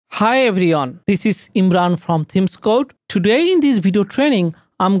Hi everyone, this is Imran from ThemesCode. Today in this video training,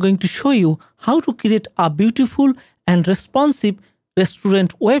 I'm going to show you how to create a beautiful and responsive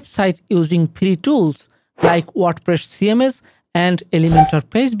restaurant website using free tools like WordPress CMS and Elementor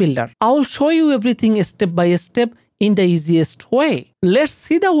Page Builder. I will show you everything step by step in the easiest way. Let's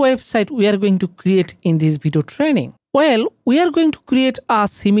see the website we are going to create in this video training. Well, we are going to create a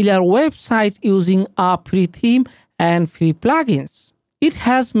similar website using a free theme and free plugins. It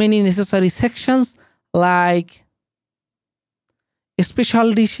has many necessary sections like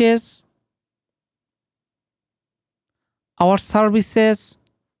special dishes, our services,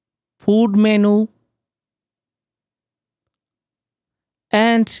 food menu,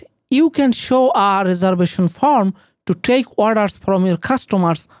 and you can show a reservation form to take orders from your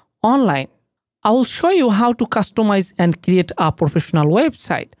customers online. I will show you how to customize and create a professional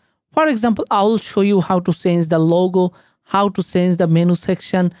website. For example, I will show you how to change the logo, how to change the menu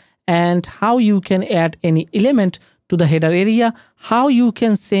section, and how you can add any element to the header area, how you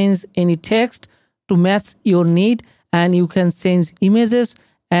can change any text to match your need, and you can change images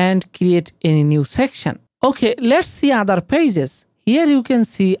and create any new section. Okay, let's see other pages. Here you can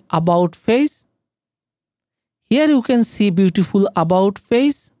see about page. Here you can see beautiful about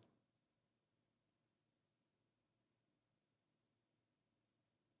page.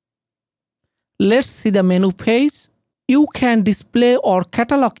 Let's see the menu page. You can display or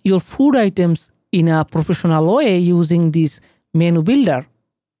catalog your food items in a professional way using this menu builder.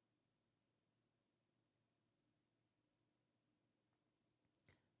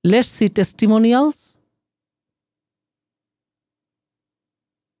 Let's see testimonials.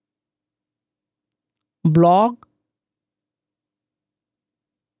 Blog.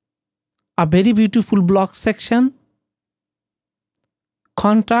 A very beautiful blog section.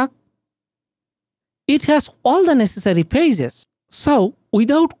 Contact. It has all the necessary pages. So,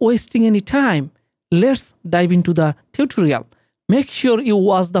 without wasting any time, let's dive into the tutorial. Make sure you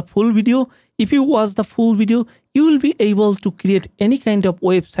watch the full video. If you watch the full video, you will be able to create any kind of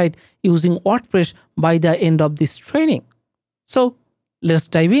website using WordPress by the end of this training. So, let's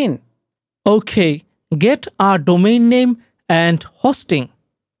dive in. Okay, get our domain name and hosting.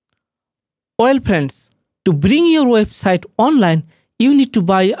 Well friends, to bring your website online, you need to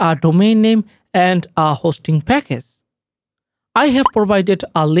buy a domain name and a hosting package. I have provided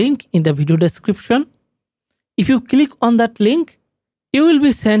a link in the video description. If you click on that link, you will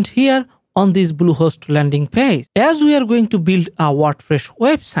be sent here on this Bluehost landing page. As we are going to build a WordPress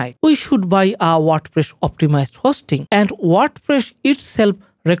website, we should buy a WordPress optimized hosting, and WordPress itself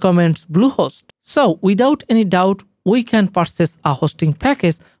recommends Bluehost. So without any doubt, we can purchase a hosting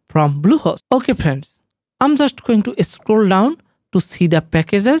package from Bluehost. Okay friends, I'm just going to scroll down to see the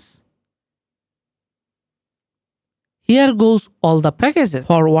packages. Here goes all the packages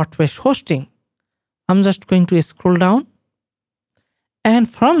for WordPress hosting. I'm just going to scroll down. And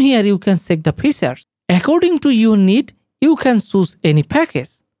from here you can check the features. According to your need, you can choose any package.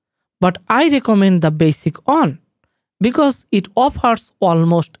 But I recommend the basic one because it offers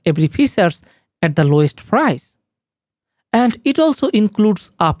almost every features at the lowest price. And it also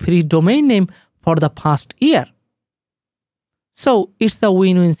includes a free domain name for the past year. So it's a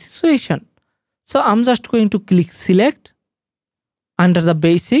win-win situation. So I'm just going to click select. Under the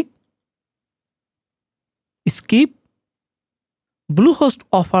basic, skip. Bluehost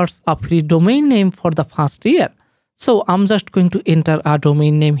offers a free domain name for the first year. So I'm just going to enter a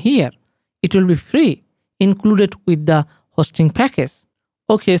domain name here. It will be free, included with the hosting package.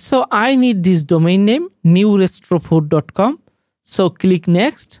 Okay, so I need this domain name, newrestrofood.com. So click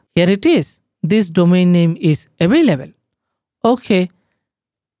next. Here it is. This domain name is available. Okay.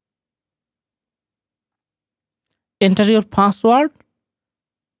 Enter your password.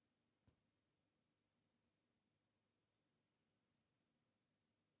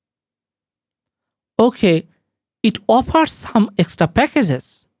 Okay, it offers some extra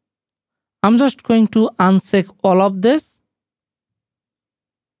packages. I'm just going to uncheck all of this.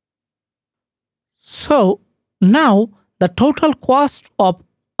 So now the total cost of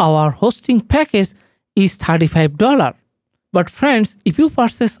our hosting package is $35. But friends, if you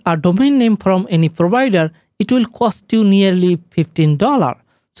purchase a domain name from any provider, it will cost you nearly $15.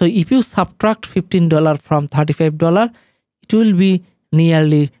 So if you subtract $15 from $35, it will be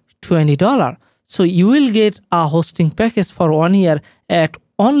nearly $20. So you will get a hosting package for 1 year at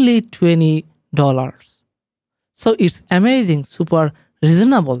only $20. So it's amazing, super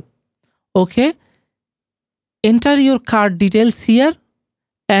reasonable. Okay. Enter your card details here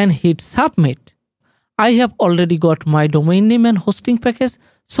and hit submit. I have already got my domain name and hosting package,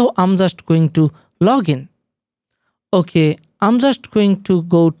 so I'm just going to log in. Okay, I'm just going to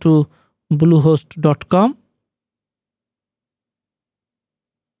go to bluehost.com.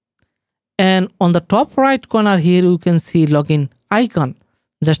 And on the top right corner here, you can see login icon.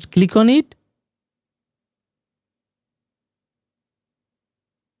 Just click on it.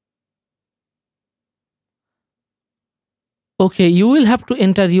 Okay, you will have to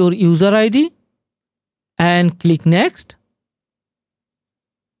enter your user ID and click next.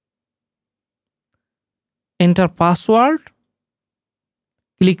 Enter password.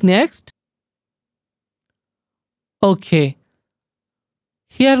 Click next. Okay.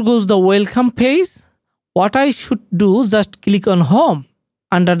 Here goes the welcome page. What I should do, just click on home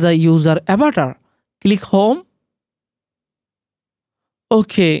under the user avatar. Click home.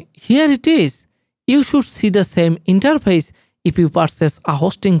 Okay, here it is. You should see the same interface if you purchase a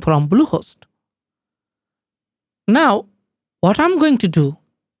hosting from Bluehost. Now, what I'm going to do,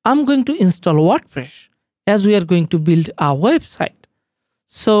 I'm going to install WordPress as we are going to build a website.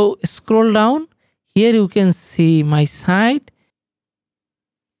 So scroll down. Here you can see my site.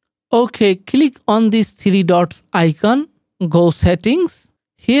 Okay, click on this three dots icon. Go settings.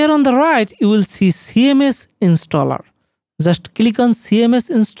 Here on the right, you will see CMS installer. Just click on CMS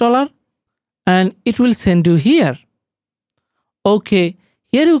installer and it will send you here. Okay,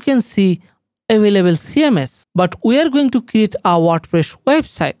 here you can see available CMS, but we are going to create a WordPress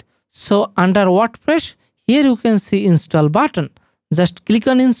website. So under WordPress, here you can see install button. Just click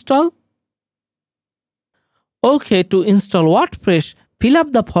on install. Okay, to install WordPress, fill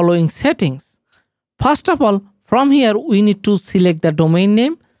up the following settings. First of all, from here, we need to select the domain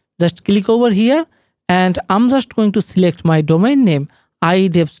name. Just click over here and I'm just going to select my domain name,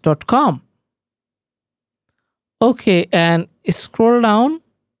 idevs.com. Okay, and scroll down.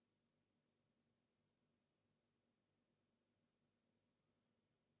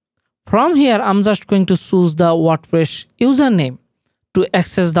 From here, I'm just going to choose the WordPress username to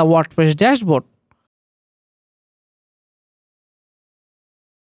access the WordPress dashboard.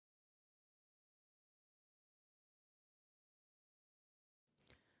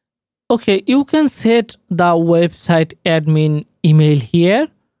 Okay, you can set the website admin email here.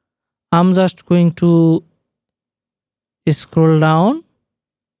 I'm just going to scroll down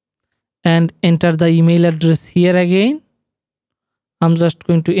and enter the email address here again. I'm just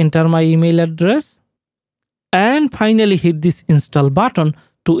going to enter my email address and finally hit this install button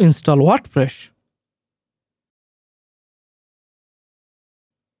to install WordPress.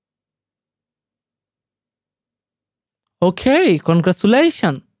 Okay,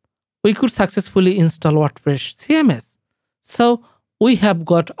 congratulations. We could successfully install WordPress CMS. So we have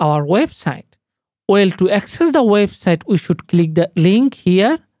got our website. Well, to access the website, we should click the link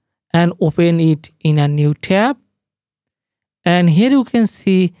here and open it in a new tab. And here you can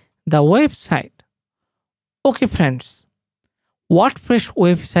see the website. Okay, friends. WordPress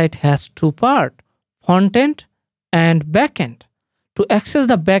website has two parts, front-end and backend. To access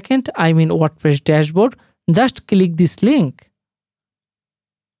the backend, I mean WordPress dashboard, just click this link.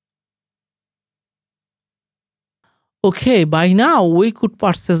 Okay, by now we could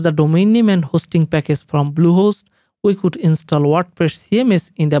purchase the domain name and hosting package from Bluehost. We could install WordPress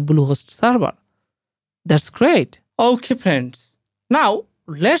CMS in the Bluehost server. That's great. Okay, friends. Now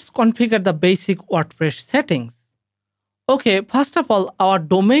let's configure the basic WordPress settings. Okay, first of all, our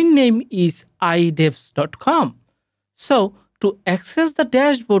domain name is idevs.com. So to access the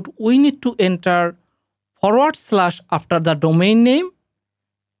dashboard, we need to enter / after the domain name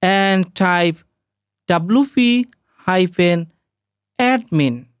and type wp-admin.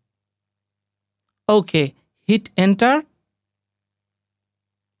 Okay, hit enter.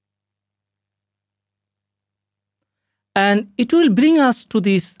 And it will bring us to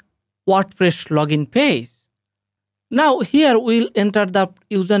this WordPress login page. Now here we'll enter the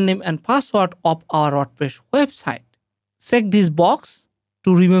username and password of our WordPress website. Check this box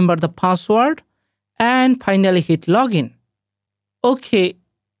to remember the password and finally hit login. Okay,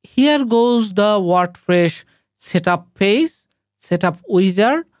 here goes the WordPress setup page, setup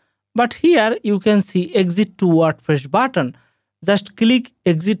wizard, but here you can see exit to WordPress button. Just click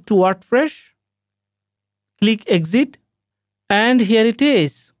exit to WordPress, click exit, and here it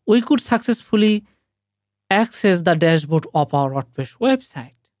is. We could successfully access the dashboard of our WordPress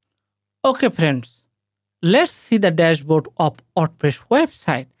website. Okay, friends, let's see the dashboard of WordPress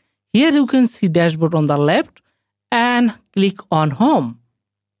website. Here you can see dashboard on the left and click on home.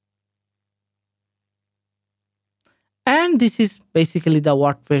 And this is basically the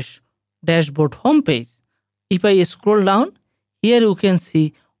WordPress dashboard homepage. If I scroll down, here you can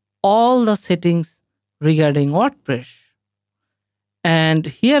see all the settings regarding WordPress. And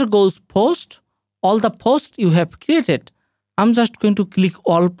here goes post, all the posts you have created. I'm just going to click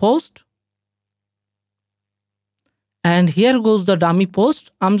all post. And here goes the dummy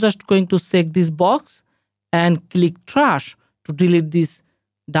post. I'm just going to check this box and click trash to delete this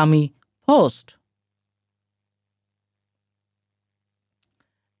dummy post.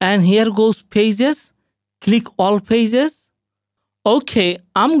 And here goes pages. Click all pages. Okay,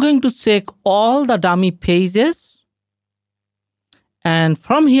 I'm going to check all the dummy pages. And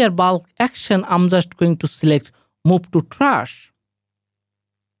from here, bulk action, I'm just going to select move to trash.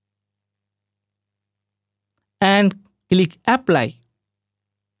 And click apply.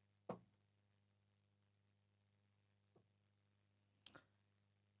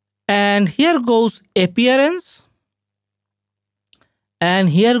 And here goes appearance. And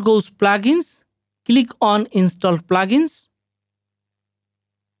here goes plugins. Click on install plugins.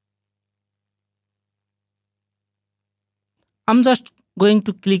 I'm just going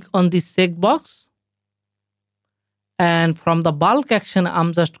to click on this checkbox. And from the bulk action,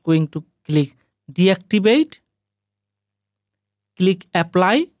 I'm just going to click deactivate. Click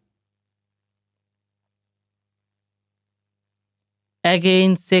apply.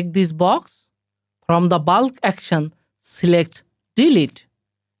 Again, check this box. From the bulk action, select delete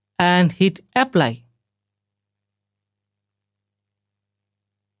and hit apply.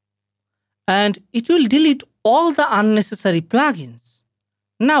 And it will delete all the unnecessary plugins.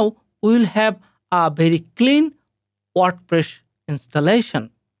 Now we will have a very clean WordPress installation.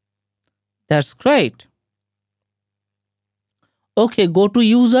 That's great. Okay, go to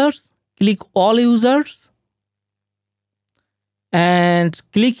users, click all users, and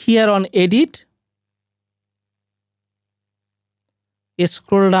click here on edit.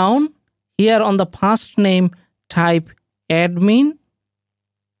 Scroll down. Here on the first name, type admin.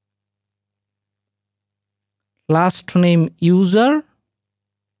 Last name user.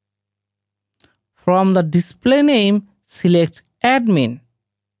 From the display name, select admin.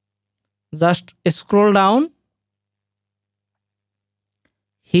 Just scroll down.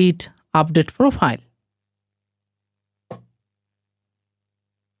 Hit update profile.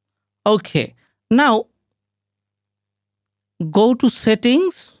 Okay, now go to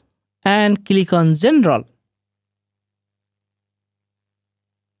settings and click on general.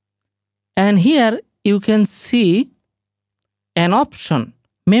 And here you can see an option,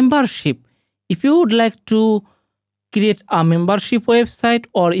 membership. If you would like to create a membership website,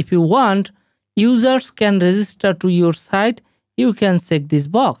 or if you want users can register to your site, you can check this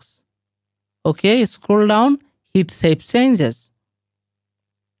box. Okay, scroll down, hit save changes.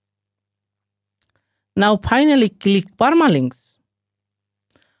 Now finally click permalinks.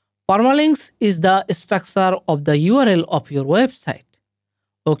 Permalinks is the structure of the URL of your website.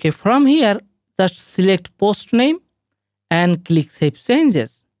 Okay, from here just select post name and click save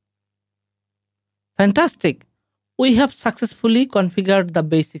changes. Fantastic. We have successfully configured the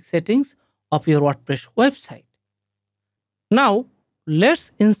basic settings of your WordPress website. Now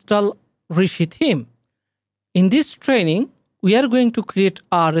let's install Rishi theme. In this training, we are going to create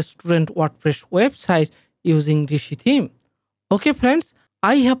a restaurant WordPress website using Rishi theme. Okay friends,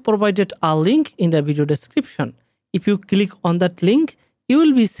 I have provided a link in the video description. If you click on that link, you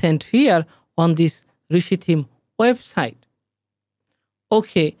will be sent here on this Rishi theme website.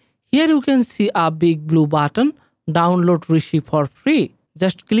 Okay, here you can see a big blue button, download Rishi for free.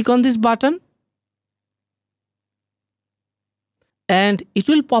 Just click on this button and it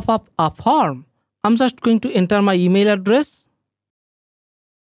will pop up a form. I'm just going to enter my email address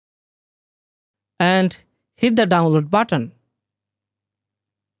and hit the download button.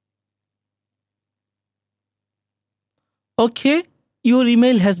 Okay, your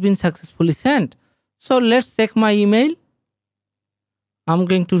email has been successfully sent. So let's check my email. I'm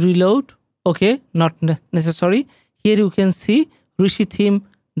going to reload. Okay, not necessary. Here you can see Rishi theme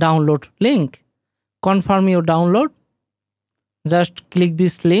download link. Confirm your download. Just click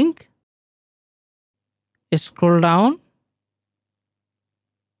this link. Scroll down.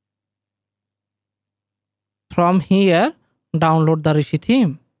 From here, download the Rishi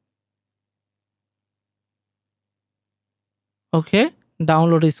theme. Okay,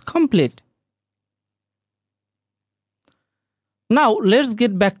 download is complete. Now let's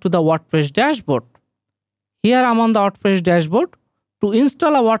get back to the WordPress dashboard. Here I'm on the WordPress dashboard. To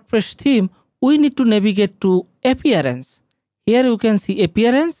install a WordPress theme, we need to navigate to appearance. Here you can see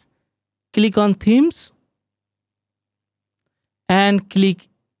appearance. Click on themes and click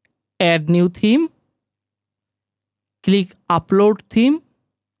add new theme. Click upload theme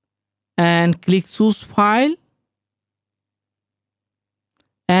and click choose file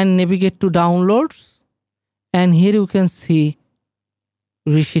and navigate to downloads, and here you can see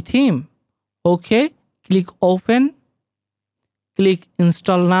Rishi theme. Okay, click open click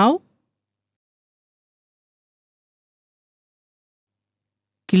install now.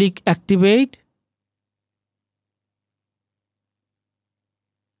 Click activate.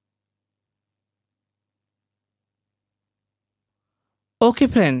 Okay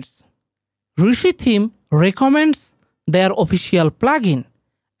friends, Rishi theme recommends their official plugin,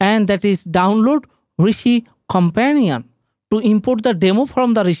 and that is download Rishi Companion. To import the demo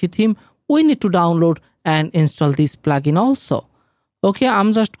from the Rishi theme, we need to download and install this plugin also. Okay,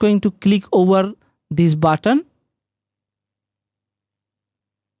 I'm just going to click over this button,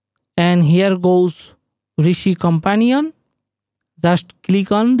 and here goes Rishi Companion. Just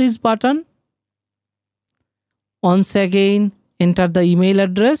click on this button. Once again, enter the email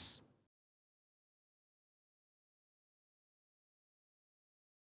address.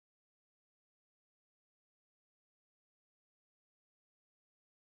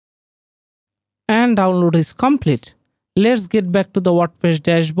 And download is complete. Let's get back to the WordPress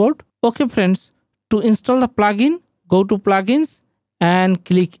dashboard. Okay friends, to install the plugin, go to plugins and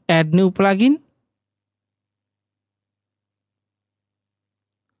click add new plugin.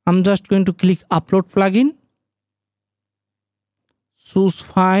 I'm just going to click upload plugin. Choose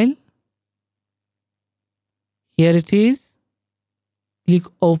file. Here it is. Click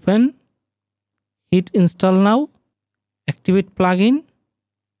open. Hit install now. Activate plugin.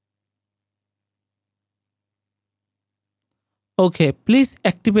 Okay, please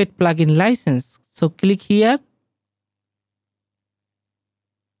activate plugin license. So click here.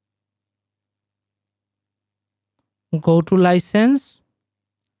 Go to license,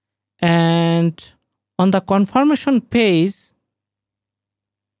 and on the confirmation page,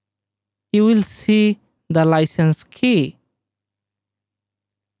 you will see the license key.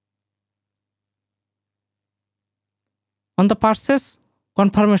 On the purchase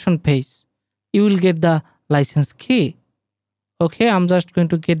confirmation page, you will get the license key. Okay, I'm just going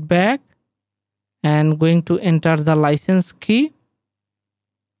to get back and going to enter the license key.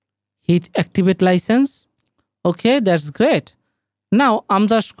 Hit activate license. Okay, that's great. Now I'm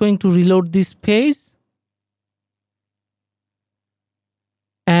just going to reload this page.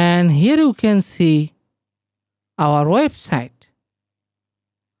 And here you can see our website.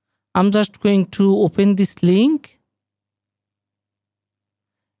 I'm just going to open this link.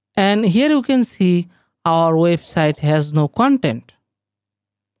 And here you can see our website has no content.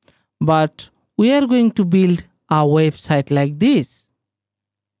 But we are going to build our website like this.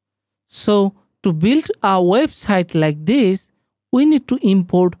 So to build our website like this, we need to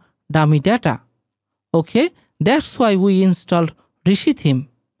import dummy data. Okay, that's why we installed Rishi theme.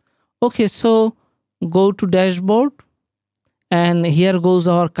 Okay, so go to dashboard, and here goes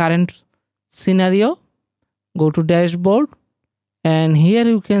our current scenario. Go to dashboard, and here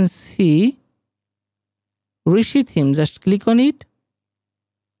you can see Rishi theme. Just click on it.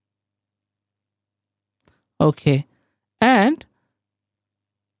 Okay, and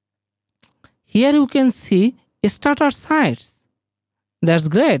here you can see starter sites. That's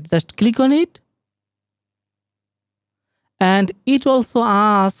great. Just click on it. And it also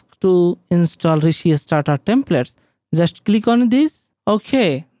asks to install Rishi starter templates. Just click on this.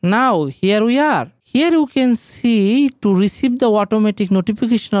 Okay, now here we are. Here you can see to receive the automatic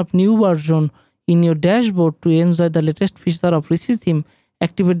notification of new version in your dashboard to enjoy the latest feature of Rishi theme,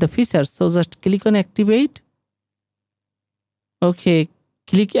 activate the features. So just click on activate. Okay,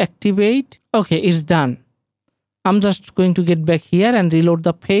 click activate. Okay, it's done. I'm just going to get back here and reload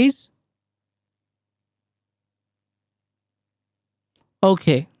the page.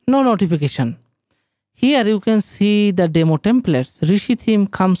 Okay, no notification. Here you can see the demo templates. Rishi theme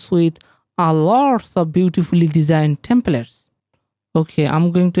comes with a lot of beautifully designed templates. Okay,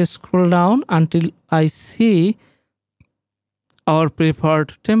 I'm going to scroll down until I see our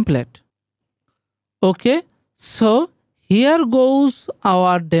preferred template. Okay, so here goes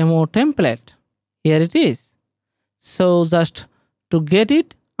our demo template. Here it is. So just to get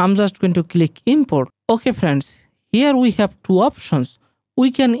it, I'm just going to click import. Okay friends, here we have two options. We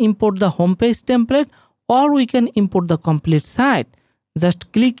can import the homepage template, or we can import the complete site.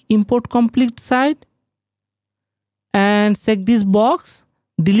 Just click import complete site and check this box,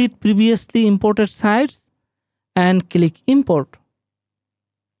 delete previously imported sites, and click import.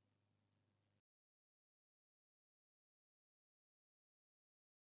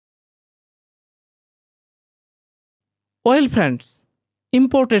 Well friends,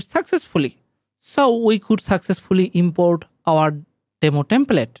 imported successfully. So we could successfully import our demo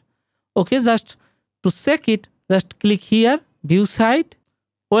template. Okay, just to check it, just click here, view site.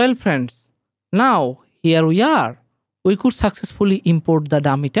 Well friends, now here we are. We could successfully import the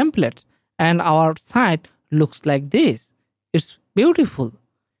dummy template, and our site looks like this. It's Beautiful.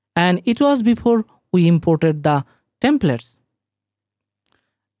 And it was before we imported the templates.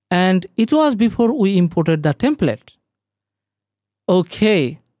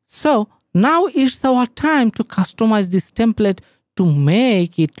 Okay, so now it's our time to customize this template to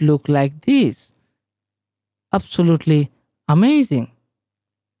make it look like this. Absolutely amazing.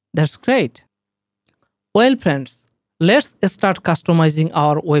 That's great. Well, friends, let's start customizing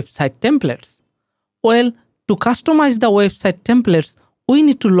our website templates. Well, to customize the website templates, we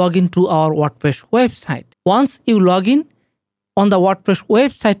need to log into our WordPress website. Once you log in on the WordPress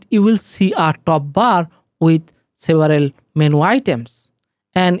website, you will see a top bar with several menu items,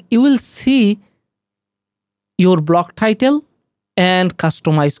 and you will see your blog title and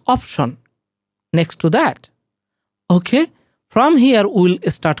customize option next to that. Okay, from here we'll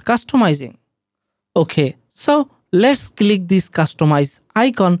start customizing. Okay, so let's click this customize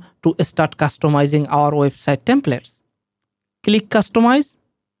icon to start customizing our website templates. Click customize.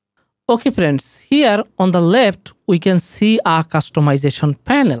 Okay friends, here on the left we can see our customization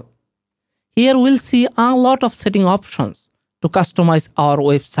panel. Here we'll see a lot of setting options to customize our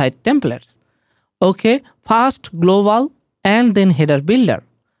website templates. Okay, first global and then header builder.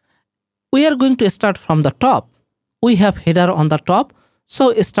 We are going to start from the top. We have header on the top,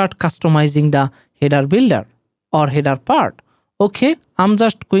 so start customizing the header builder or header part. Okay, I'm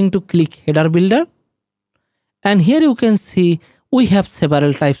just going to click header builder, and here you can see we have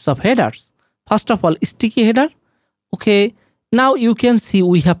several types of headers. First of all, sticky header. Okay, now you can see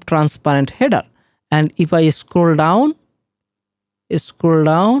we have transparent header, and if I scroll down,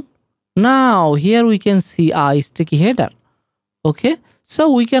 now here we can see a sticky header. Okay,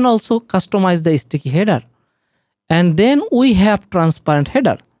 so we can also customize the sticky header. And then we have transparent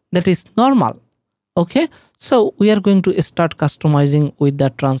header, that is normal. Okay, so we are going to start customizing with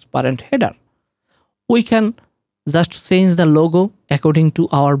the transparent header. We can just change the logo according to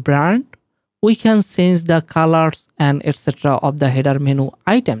our brand. We can change the colors and etc. of the header menu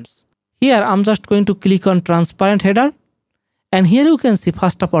items. Here I'm just going to click on transparent header, and here you can see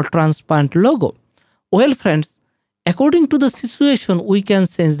first of all transparent logo. Well friends, according to the situation we can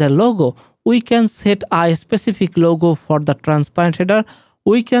change the logo. We can set a specific logo for the transparent header.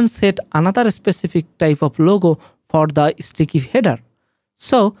 We can set another specific type of logo for the sticky header.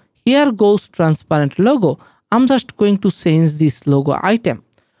 So here goes transparent logo. I'm just going to change this logo item.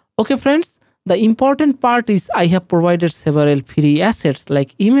 Okay friends, the important part is I have provided several free assets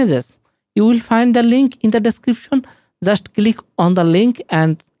like images. You will find the link in the description. Just click on the link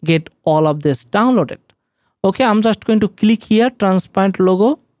and get all of this downloaded. Okay, I'm just going to click here transparent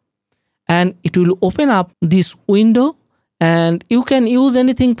logo, and it will open up this window, and you can use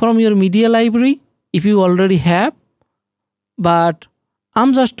anything from your media library if you already have, but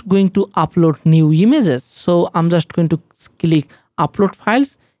I'm just going to upload new images. So I'm just going to click upload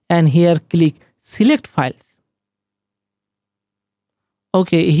files, and here click select files.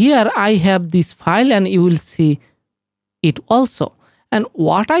 Okay, here I have this file and you will see it also. And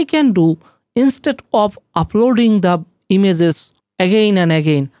what I can do, instead of uploading the images again and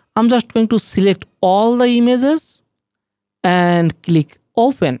again, I'm just going to select all the images and click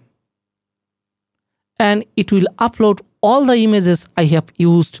open. And it will upload all the images I have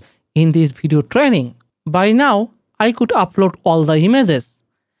used in this video training. By now, I could upload all the images.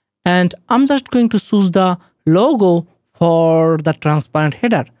 And I'm just going to choose the logo for the transparent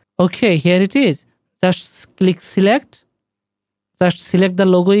header. Okay, here it is. Just click select. Just select the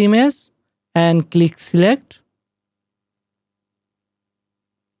logo image and click select.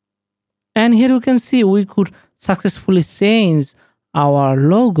 And here you can see we could successfully change our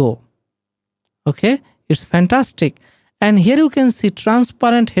logo. Okay, it's fantastic. And here you can see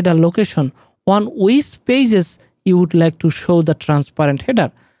transparent header location. On which pages you would like to show the transparent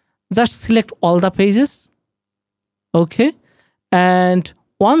header. Just select all the pages. Okay, and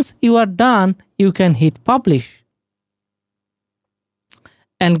once you are done, you can hit publish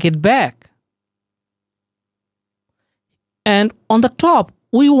and get back. And on the top,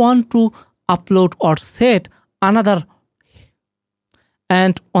 we want to upload or set another,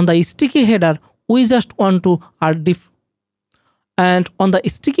 and on the sticky header we just want to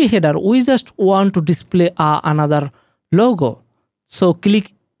display another logo. So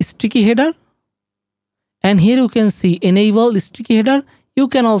click sticky header, and here you can see enable sticky header. You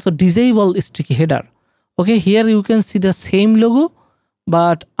can also disable sticky header. Okay, here you can see the same logo,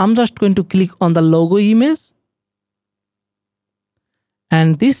 but I'm just going to click on the logo image.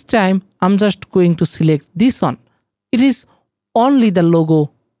 And this time, I'm just going to select this one. It is only the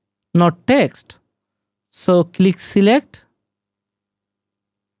logo, not text. So click select.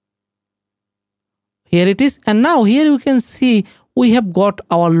 Here it is. And now here you can see we have got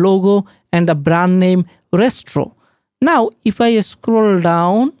our logo and the brand name Restro. Now, if I scroll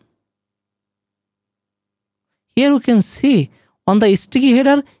down, here you can see on the sticky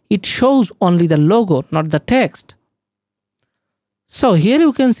header, it shows only the logo, not the text. So here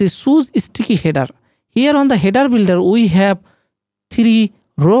you can see choose sticky header. Here on the header builder, we have 3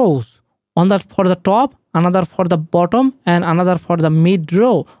 rows. On that for the top, another for the bottom, and another for the mid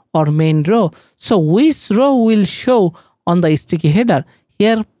row or main row. So which row will show on the sticky header?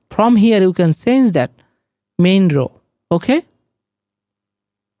 Here, from here you can change that main row. Okay.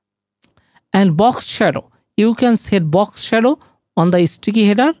 And box shadow. You can set box shadow on the sticky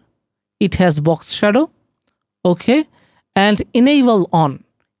header. It has box shadow. Okay. And enable on.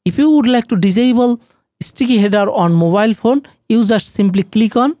 If you would like to disable sticky header on mobile phone, you just simply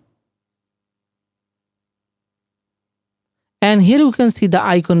click on. And here you can see the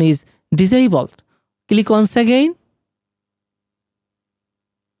icon is disabled. Click once again.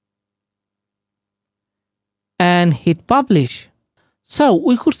 And hit publish. So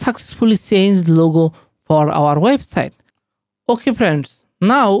we could successfully change the logo for our website. Okay friends,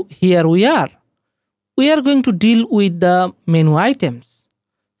 now here we are. We are going to deal with the menu items.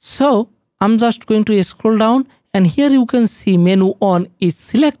 So I'm just going to scroll down, and here you can see menu on is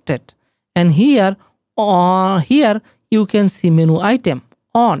selected. And here you can see menu item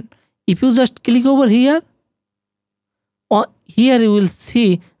on. If you just click over here, here you will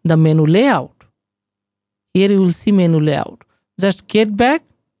see the menu layout. Here you will see menu layout. Just get back,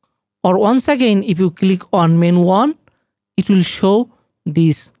 or once again if you click on menu on, it will show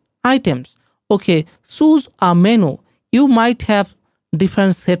these items. Okay, choose a menu. You might have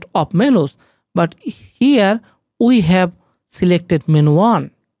different set of menus, but here we have selected menu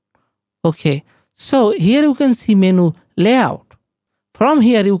on. Okay, so here you can see menu layout. From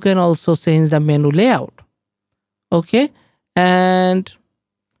here you can also change the menu layout. Okay, and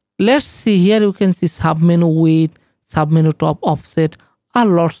let's see, here you can see submenu width, submenu top offset, are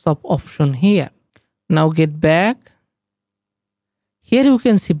lots of options here. Now get back. Here you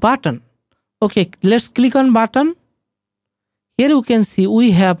can see button. Okay, let's click on button. Here you can see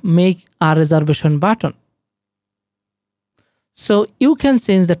we have make a reservation button. So you can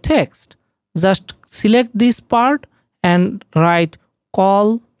change the text. Just select this part and write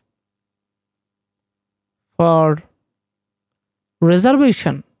call for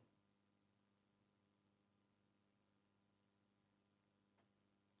reservation.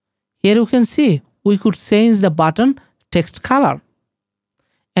 Here you can see we could change the button text color,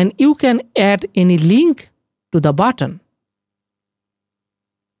 and you can add any link to the button.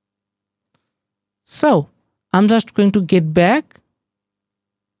 So I'm just going to get back.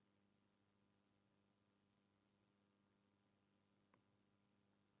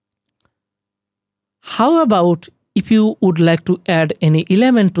 How about if you would like to add any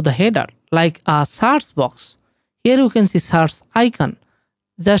element to the header, like a search box? Here you can see search icon.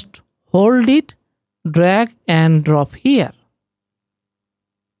 Just hold it, drag and drop here.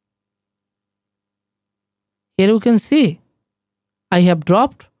 Here you can see I have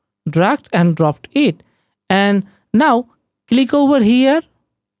dragged and dropped it. And now click over here,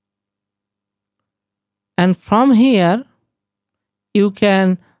 and from here you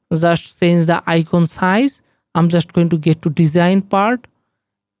can just change the icon size. I'm just going to get to design part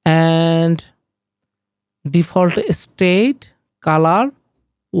and default state color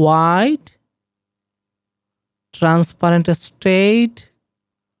white, transparent state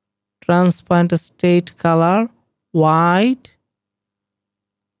color white,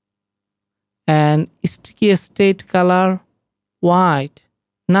 and sticky state color white.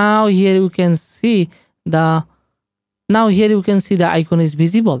 Now here you can see the icon is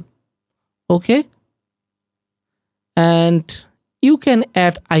visible. Okay, and you can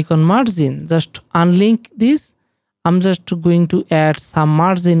add icon margin. Just unlink this. I'm just going to add some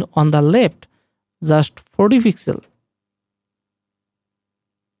margin on the left, just 40 pixel.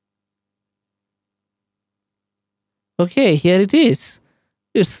 Okay, here it is.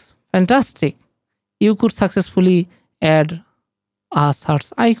 It's fantastic. You could successfully add a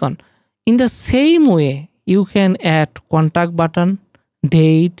search icon. In the same way, you can add contact button,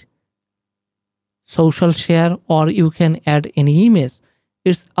 date, social share, or you can add any image.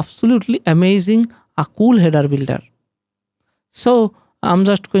 It's absolutely amazing, a cool header builder. So I'm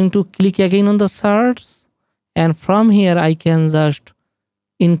just going to click again on the search, and from here I can just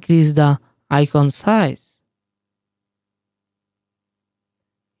increase the icon size.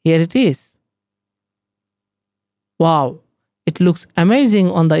 Here it is. Wow, it looks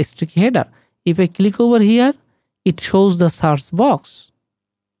amazing on the sticky header. If I click over here, it shows the search box.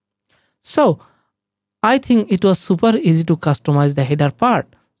 So I think it was super easy to customize the header part.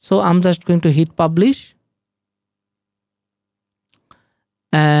 So I'm just going to hit publish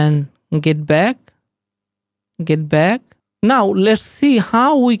and get back. Now let's see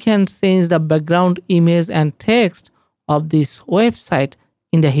how we can change the background image and text of this website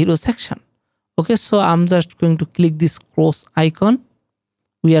in the hero section. Okay, so I'm just going to click this cross icon.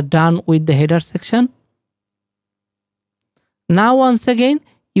 We are done with the header section. Now once again,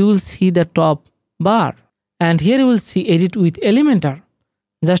 you will see the top bar, and here you will see edit with Elementor.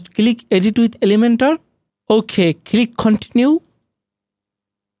 Just click edit with Elementor. Okay, click continue.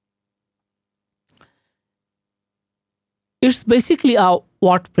 It's basically a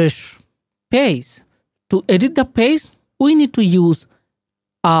WordPress page. To edit the page, we need to use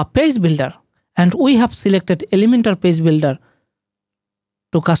a page builder, and we have selected Elementor page builder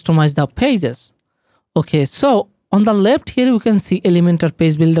to customize the pages. Okay, so on the left here you can see Elementor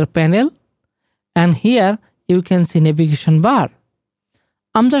page builder panel, and here you can see navigation bar.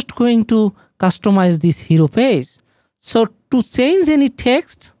 I'm just going to customize this hero page. So to change any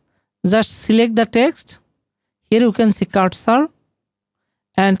text, just select the text. Here you can see cursor,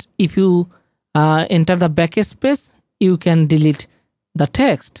 and if you enter the backspace, you can delete the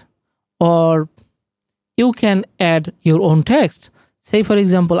text, or you can add your own text. Say for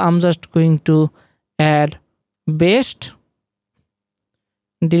example, I'm just going to add best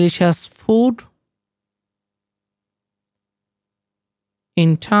delicious food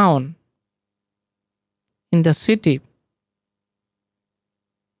in town, in the city.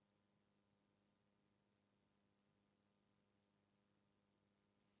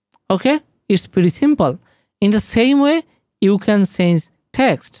 Okay, it's pretty simple. In the same way, you can change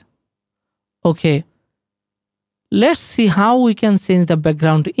text. Okay, let's see how we can change the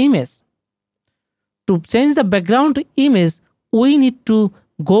background image. To change the background image, we need to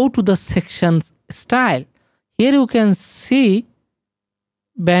go to the sections style. Here you can see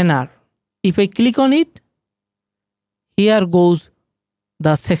banner. If I click on it, here goes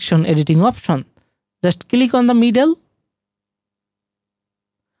the section editing option. Just click on the middle.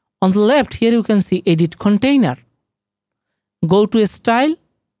 On the left, here you can see edit container. Go to style,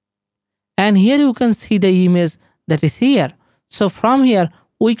 and here you can see the image that is here. So from here,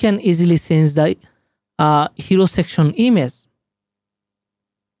 we can easily change the hero section image.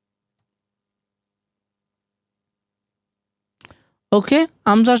 Okay,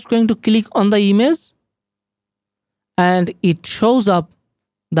 I'm just going to click on the image, and it shows up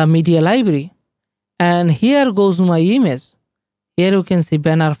the media library. And here goes my image. Here you can see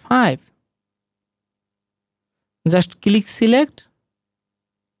banner 5. Just click select.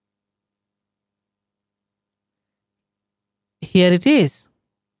 Here it is.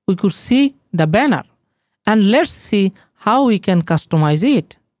 We could see the banner. And let's see how we can customize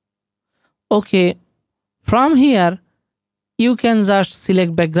it. Okay, from here, you can just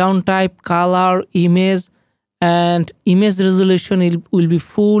select background type, color, image, and image resolution will be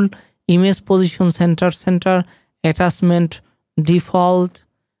full, image position center, attachment, default,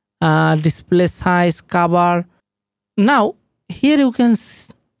 display size, cover. Now here you can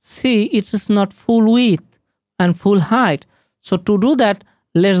see it is not full width and full height. So to do that,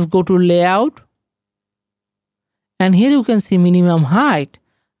 let's go to layout, and here you can see minimum height,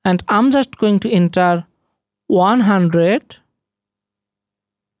 and I'm just going to enter 100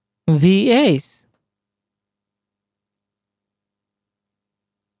 VAs.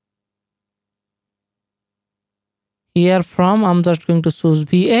 Here from I'm just going to choose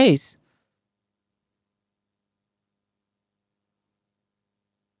VAs.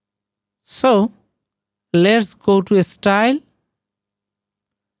 So let's go to style,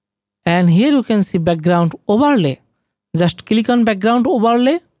 and here you can see background overlay. Just click on background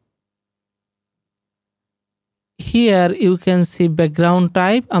overlay. Here you can see background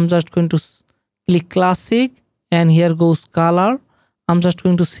type. I'm just going to click classic, and here goes color. I'm just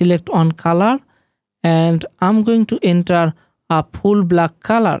going to select on color, and I'm going to enter a full black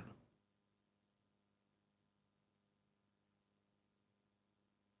color.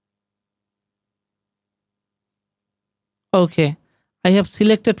 Okay, I have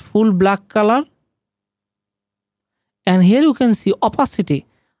selected full black color, and here you can see opacity.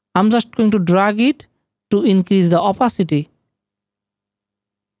 I'm just going to drag it to increase the opacity.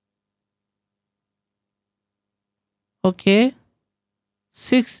 Okay,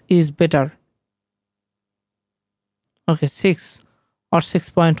 6 is better. Okay, 6 or 6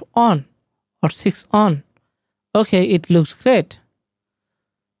 point on or 6 on. Okay, it looks great.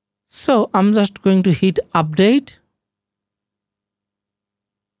 So I'm just going to hit update,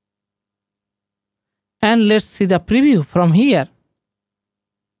 and let's see the preview from here.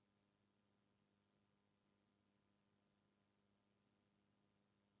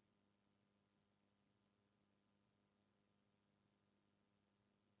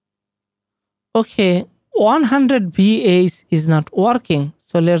 Okay, 100 BAs is not working.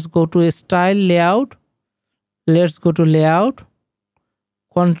 So let's go to style layout. Let's go to layout,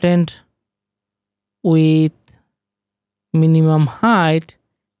 content with minimum height.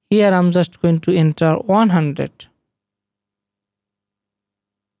 Here I'm just going to enter 100.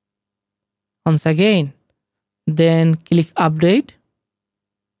 Once again, then click update.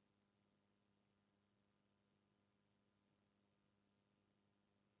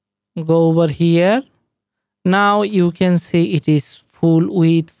 Go over here. Now you can see it is full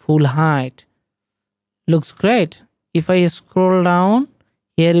width, full height. Looks great. If I scroll down,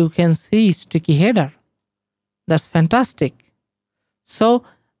 here you can see sticky header. That's fantastic. So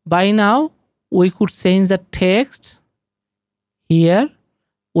by now we could change the text. Here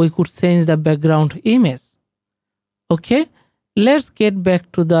we could change the background image. Okay, let's get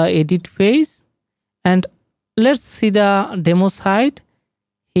back to the edit page and let's see the demo site.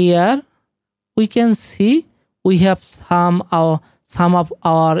 Here we can see we have some of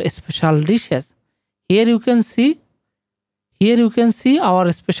our special dishes. Here you can see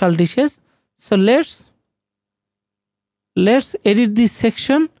our special dishes. So let's edit this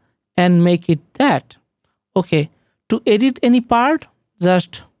section and make it that. Okay, to edit any part,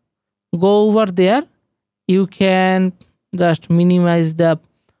 just go over there. You can just minimize the,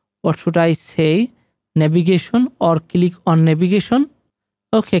 what should I say, navigation, or click on navigation.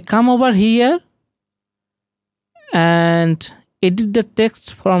 Okay, come over here and edit the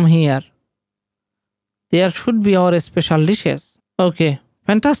text from here. There should be our special dishes. Okay,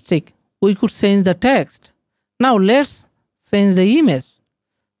 fantastic. We could change the text. Now let's change the image.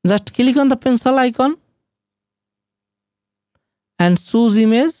 Just click on the pencil icon and choose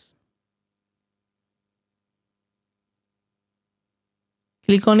image.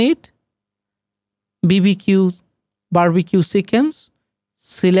 Click on it. barbecue chickens.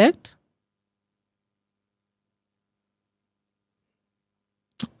 Select.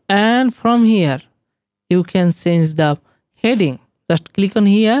 And from here, you can change the heading. Just click on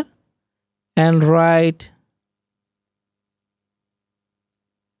here and write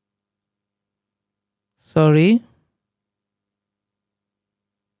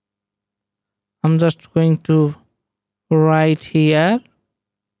I'm just going to write here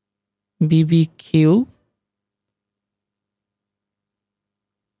BBQ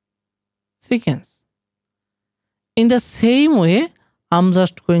chickens. In the same way, I'm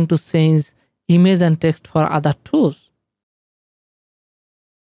just going to change image and text for other tools.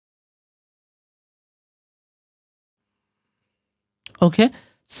 Okay,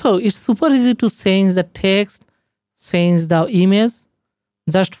 so it's super easy to change the text, change the image.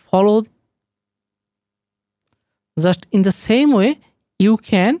 Just follow. Just in the same way, you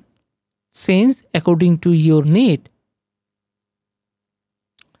can change according to your need.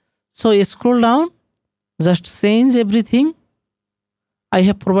 So scroll down, just change everything. I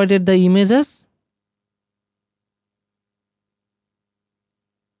have provided the images.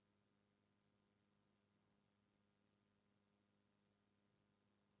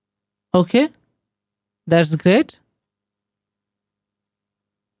 Okay, that's great.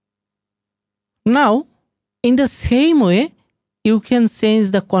 Now, in the same way, you can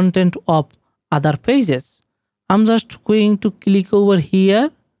change the content of other pages. I'm just going to click over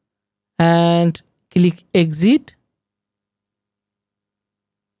here and click exit.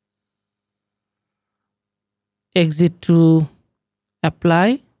 Exit to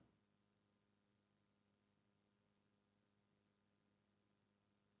apply.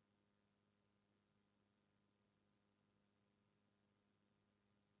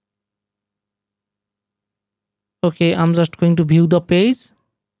 Okay, I'm just going to view the page.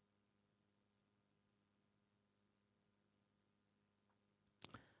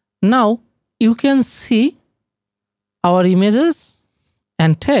 Now you can see our images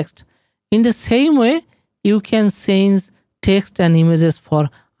and text. In the same way, you can change text and images for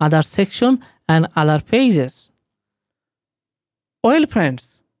other section and other pages. Well,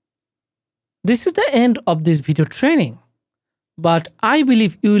 friends, this is the end of this video training. But I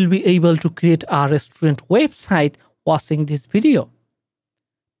believe you will be able to create a restaurant website watching this video.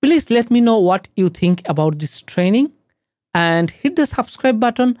 Please let me know what you think about this training and hit the subscribe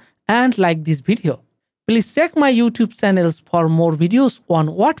button and like this video. Please check my YouTube channels for more videos on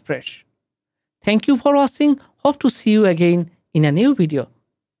WordPress. Thank you for watching. Hope to see you again in a new video.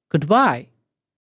 Goodbye.